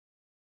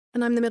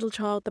 And I'm the middle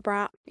child, the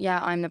brat. Yeah,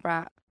 I'm the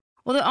brat.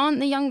 Although aren't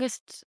the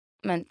youngest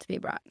meant to be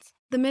brats?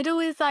 The middle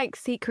is like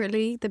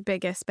secretly the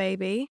biggest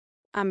baby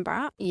and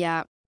brat,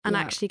 Yeah. and yeah.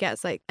 actually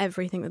gets like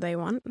everything that they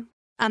want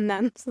and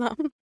then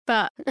some.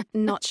 But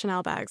not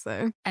Chanel bags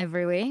though.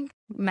 Every week,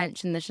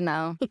 mention the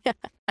Chanel. Yeah.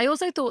 I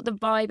also thought the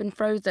vibe in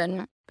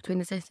Frozen between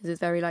the sisters is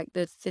very like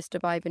the sister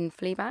vibe in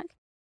Fleabag.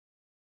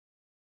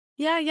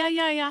 Yeah.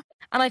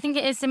 And I think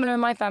it is similar in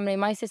my family.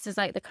 My sister's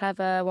like the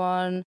clever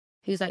one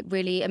who's like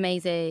really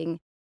amazing.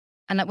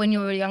 And like when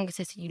you're a younger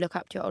sister, you look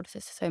up to your older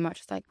sister so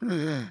much. It's like,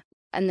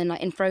 and then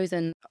like in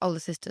Frozen, older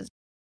sisters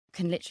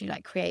can literally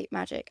like create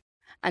magic.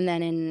 And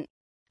then in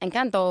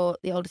Encanto,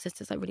 the older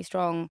sister's like really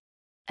strong.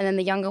 And then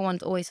the younger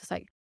one's always just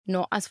like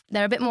not as,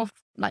 they're a bit more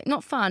like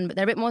not fun, but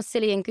they're a bit more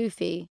silly and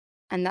goofy.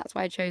 And that's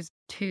why I chose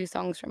 2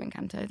 songs from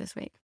Encanto this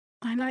week.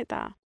 I like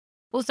that.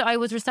 Also, I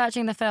was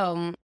researching the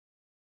film,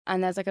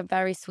 and there's like a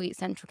very sweet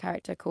central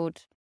character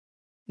called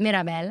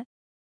Mirabel.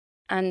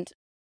 And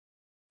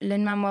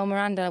Lin-Manuel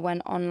Miranda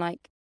went on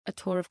like a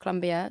tour of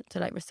Colombia to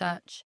like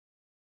research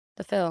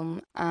the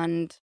film,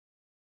 and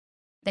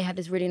they had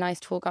this really nice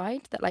tour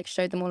guide that like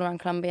showed them all around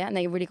Colombia, and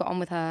they really got on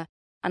with her.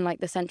 And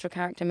like the central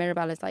character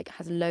Mirabel is like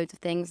has loads of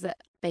things that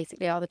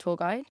basically are the tour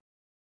guide.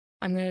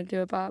 I'm gonna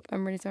do a burp.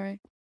 I'm really sorry.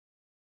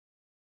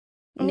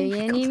 Oh New my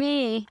year, God. new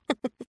me.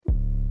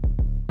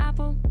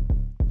 Apple,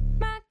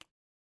 Mac.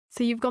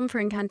 So you've gone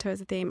for Encanto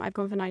as a theme. I've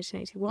gone for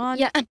 1981.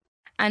 Yeah.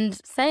 And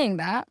saying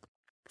that,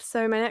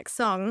 So my next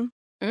song,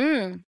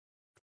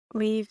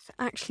 we've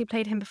actually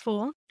played him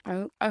before.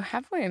 oh,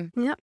 have we?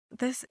 Yep.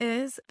 This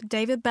is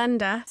David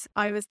Bender.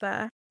 I Was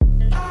There.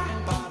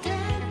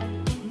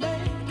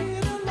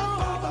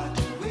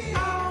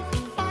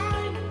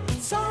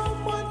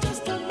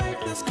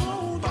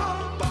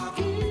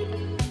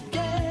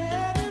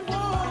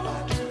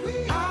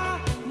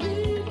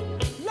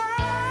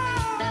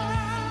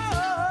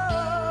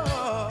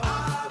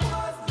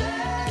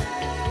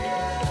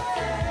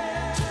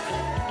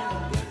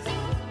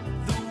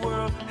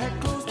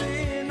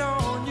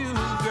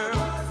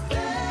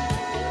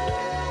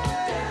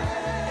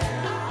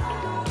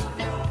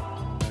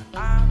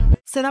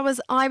 So that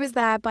was I Was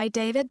There by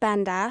David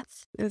Bender.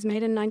 It was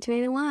made in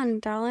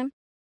 1981, darling.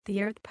 The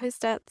year of the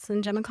Post-its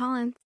and Gemma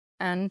Collins.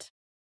 And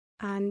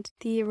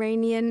the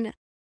Iranian...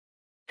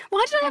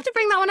 Why did I have to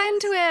bring that one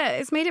into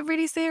it? It's made it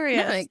really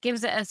serious. no, it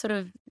gives it a sort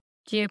of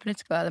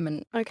geopolitical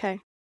element.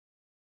 Okay.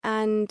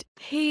 And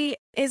he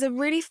is a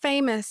really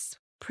famous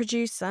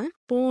producer,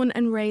 born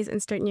and raised in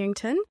Stoke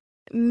Newington,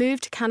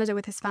 moved to Canada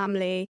with his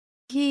family.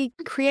 He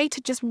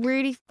created just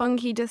really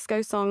funky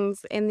disco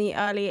songs in the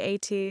early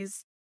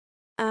 80s.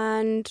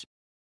 And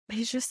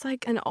he's just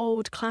like an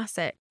old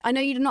classic. I know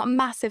you're not a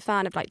massive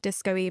fan of like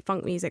disco-y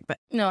funk music, but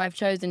No, I've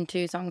chosen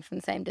 2 songs from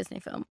the same Disney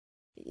film.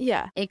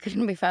 yeah. It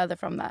couldn't be further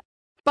from that.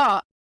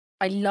 But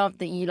I love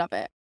that you love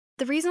it.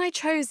 The reason I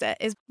chose it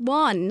is,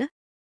 one,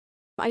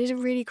 I did a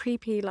really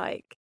creepy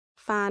like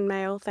fan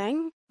mail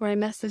thing where I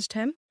messaged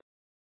him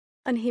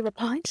and he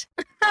replied.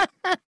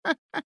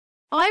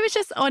 I was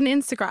just on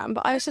Instagram,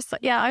 but I was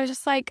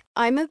just like,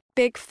 I'm a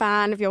big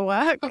fan of your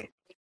work.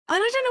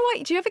 And I don't know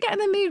why. Do you ever get in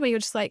the mood where you're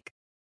just like,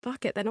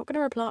 fuck it, they're not going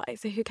to reply,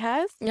 so who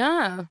cares?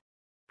 Yeah.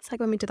 It's like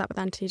when we did that with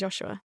Anthony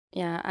Joshua.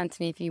 Yeah,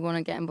 Anthony, if you want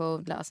to get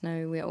involved, let us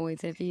know. We're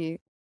always here for you.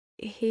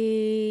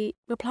 He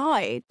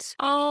replied.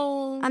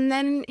 Oh. And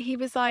then he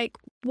was like,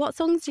 what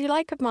songs do you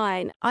like of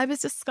mine? I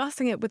was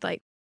discussing it with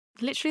like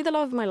literally the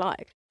love of my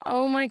life.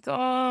 Oh my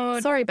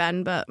God. Sorry,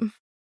 Ben, but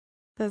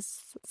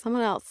there's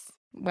someone else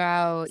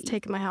Wow. that's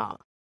taken my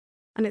heart.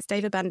 And it's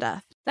David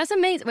Bender. That's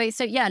amazing. Wait,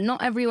 so yeah,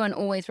 not everyone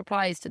always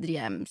replies to the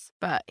DMs,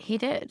 but he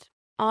did.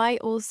 I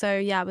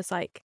also, was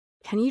like,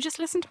 can you just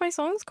listen to my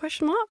songs? ?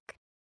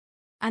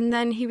 And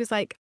then he was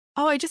like,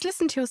 oh, I just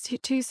listened to your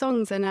 2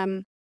 songs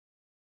and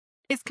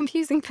it's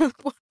confusing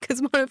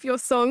because one of your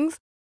songs,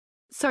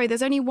 sorry,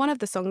 there's only one of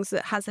the songs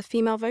that has a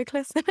female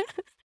vocalist in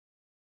it.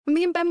 And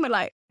me and Ben were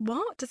like,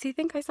 what? Does he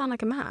think I sound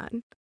like a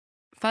man?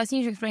 First, you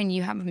need to explain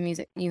you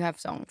have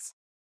songs.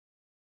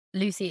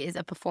 Lucy is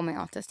a performing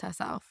artist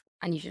herself,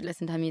 and you should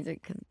listen to her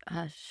music because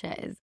her shit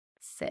is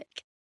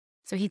sick.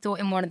 So he thought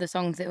in one of the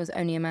songs it was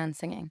only a man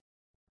singing.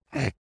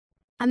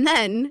 And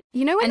then,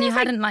 you know when And you there's,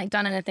 hadn't like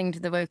done anything to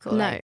the vocal.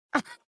 no.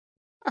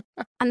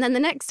 And then the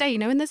next day, you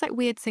know when there's like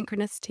weird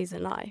synchronicities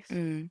in life?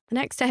 Mm. The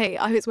next day,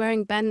 I was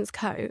wearing Ben's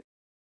coat,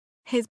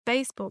 his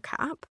baseball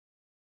cap,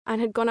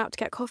 and had gone out to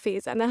get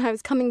coffees. And then I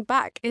was coming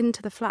back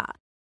into the flat.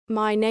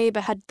 My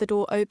neighbour had the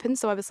door open,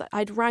 so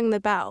I'd rang the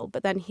bell,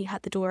 but then he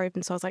had the door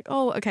open, so I was like,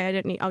 oh,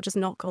 okay, I'll just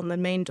knock on the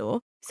main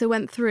door. So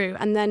went through,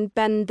 and then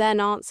Ben then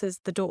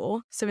answers the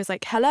door. So it's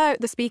like, hello,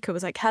 the speaker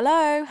was like,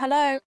 hello.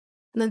 And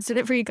then the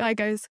delivery guy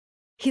goes,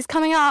 he's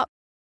coming up.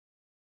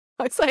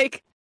 I was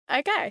like,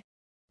 okay.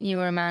 You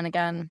were a man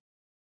again.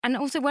 And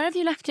also, where have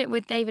you left it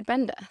with David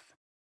Bender?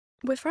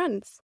 We're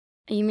friends.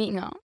 Are you meeting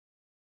up?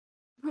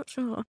 I'm not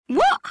sure.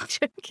 What?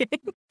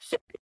 Joking.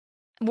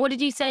 What did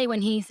you say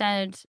when he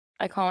said,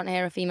 I can't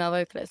hear a female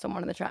vocalist on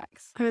one of the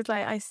tracks? I was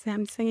like,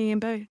 I'm singing in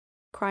both.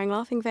 Crying,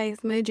 laughing face,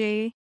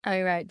 emoji.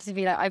 Oh, right. Just to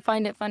be like, I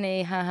find it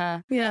funny, haha.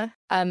 Yeah.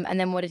 And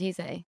then what did he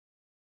say?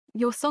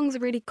 Your song's a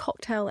really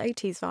cocktail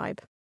 80s vibe.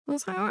 I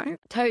was like, all right.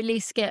 Totally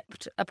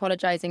skipped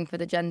apologising for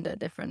the gender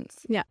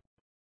difference. Yeah.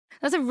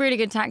 That's a really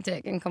good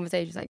tactic in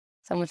conversations. Like,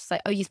 someone's just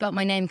like, oh, you spelt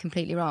my name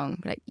completely wrong.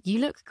 Be like, you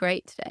look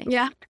great today.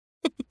 Yeah.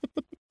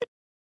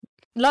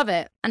 Love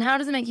it. And how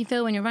does it make you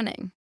feel when you're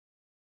running?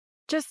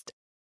 Just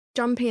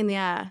jumping in the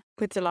air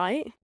with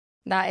delight.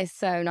 That is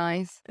so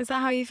nice. Is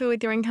that how you feel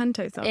with your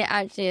Encanto song? It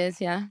actually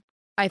is, yeah.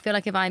 I feel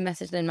like if I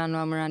messaged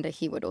Lin-Manuel Miranda,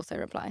 he would also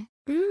reply.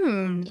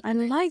 I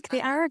like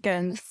the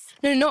arrogance.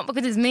 No, not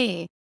because it's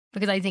me,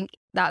 because I think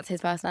that's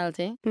his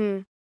personality.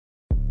 Mm.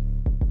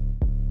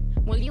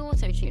 Will you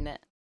auto-tune it?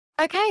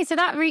 Okay, so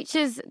that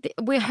reaches,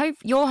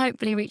 you're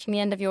hopefully reaching the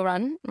end of your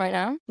run right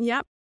now.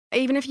 Yep.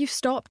 Even if you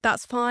stop,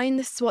 that's fine.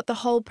 This is what the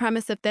whole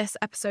premise of this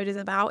episode is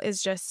about,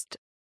 is just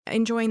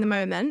enjoying the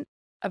moment.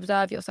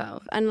 Observe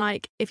yourself. And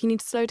like, if you need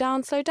to slow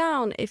down, slow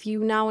down. If you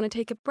now want to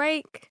take a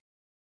break,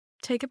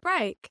 take a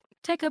break.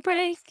 Take a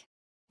break.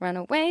 Run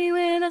away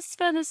with us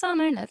for the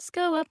summer. Let's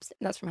go up.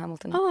 That's from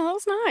Hamilton. Oh, that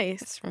was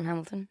nice. That's from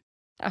Hamilton.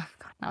 Oh,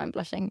 God, now I'm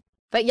blushing.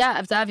 But yeah,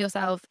 observe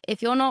yourself.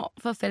 If you're not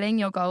fulfilling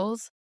your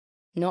goals,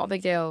 not a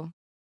big deal.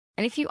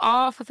 And if you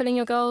are fulfilling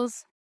your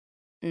goals,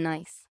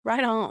 nice.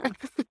 Right on.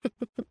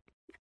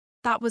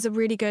 That was a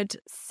really good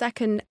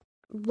second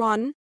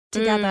run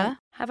together.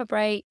 Have a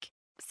break,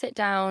 sit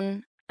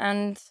down,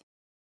 and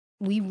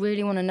we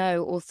really want to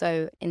know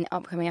also in the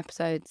upcoming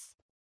episodes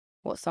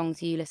what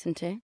songs you listen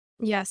to.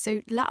 Yeah,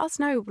 so let us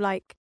know,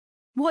 like,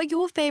 what are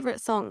your favourite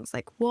songs?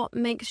 Like, what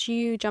makes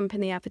you jump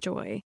in the air for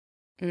joy?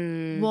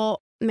 What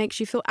makes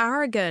you feel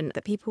arrogant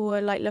that people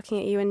are, like, looking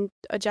at you and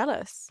are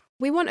jealous?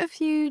 We want a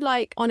few,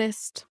 like,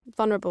 honest,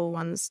 vulnerable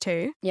ones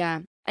too.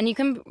 Yeah. And you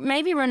can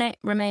maybe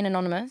remain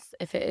anonymous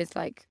if it is,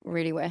 like,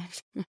 really weird.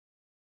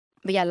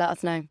 But yeah, let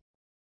us know.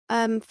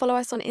 Follow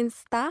us on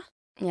Insta.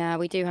 Yeah,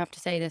 we do have to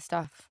say this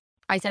stuff.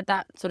 I said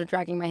that sort of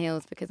dragging my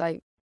heels because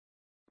I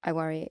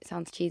worry it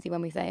sounds cheesy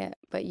when we say it,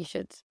 but you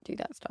should do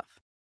that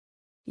stuff.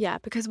 Yeah,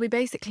 because we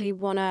basically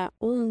want to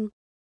all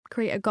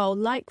create a goal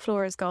like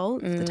Flora's goal,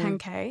 the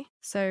 10K.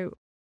 So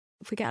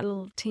if we get a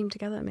little team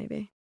together,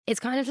 maybe. It's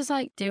kind of just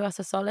like, do us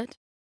a solid.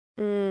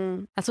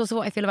 That's also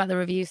what I feel about the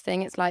reviews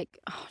thing. It's like,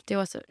 do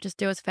us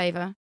a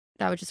favor.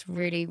 That would just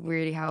really,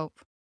 really help.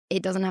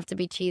 It doesn't have to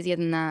be cheesier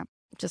than that.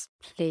 Just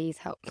please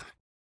help.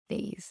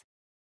 Please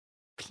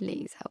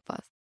help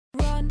us.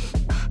 Run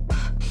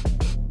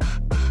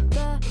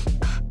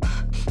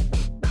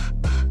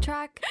the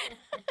track.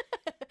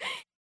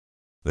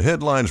 The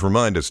headlines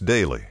remind us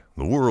daily,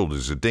 the world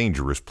is a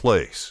dangerous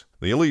place.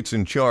 The elites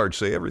in charge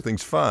say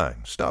everything's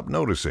fine, stop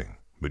noticing.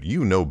 But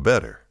you know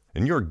better.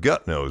 And your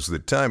gut knows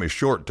that time is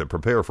short to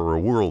prepare for a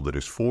world that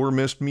is 4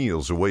 missed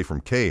meals away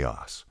from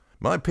chaos.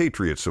 My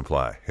Patriot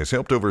Supply has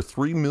helped over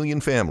 3 million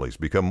families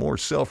become more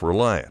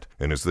self-reliant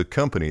and is the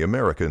company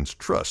Americans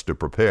trust to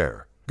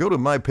prepare. Go to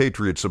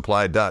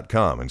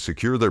MyPatriotSupply.com and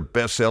secure their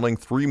best-selling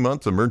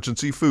 3-month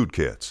emergency food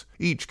kits.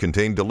 Each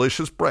contain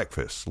delicious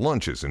breakfasts,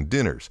 lunches, and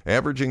dinners,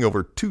 averaging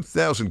over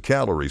 2,000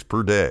 calories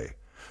per day.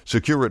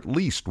 Secure at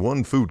least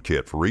 1 food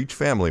kit for each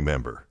family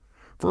member.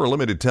 For a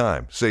limited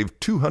time, save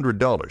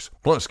 $200,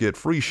 plus get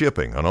free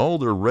shipping on all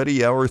their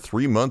Ready Hour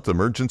 3-month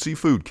emergency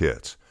food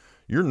kits.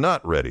 You're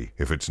not ready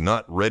if it's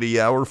not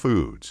Ready Hour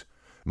Foods.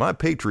 My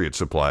Patriot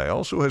Supply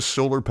also has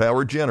solar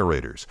power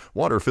generators,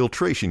 water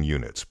filtration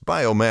units,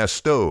 biomass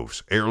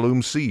stoves,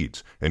 heirloom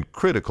seeds, and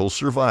critical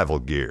survival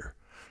gear.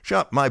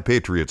 Shop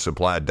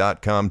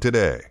MyPatriotSupply.com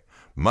today.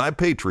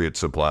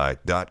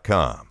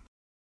 MyPatriotSupply.com.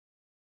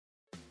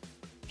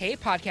 Hey,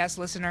 podcast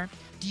listener.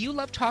 Do you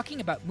love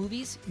talking about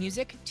movies,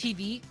 music,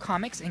 TV,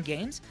 comics, and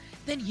games?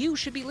 Then you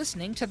should be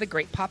listening to The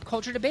Great Pop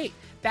Culture Debate,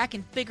 back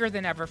and bigger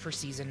than ever for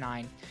Season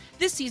 9.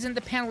 This season,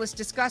 the panelists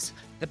discuss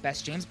the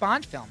best James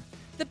Bond film,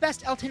 the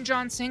best Elton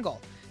John single,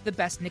 the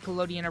best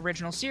Nickelodeon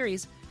original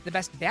series, the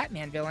best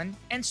Batman villain,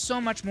 and so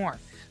much more.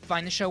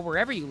 Find the show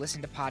wherever you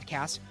listen to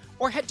podcasts,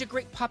 or head to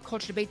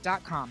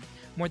greatpopculturedebate.com.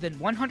 More than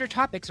 100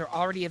 topics are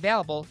already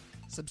available.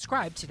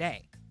 Subscribe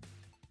today.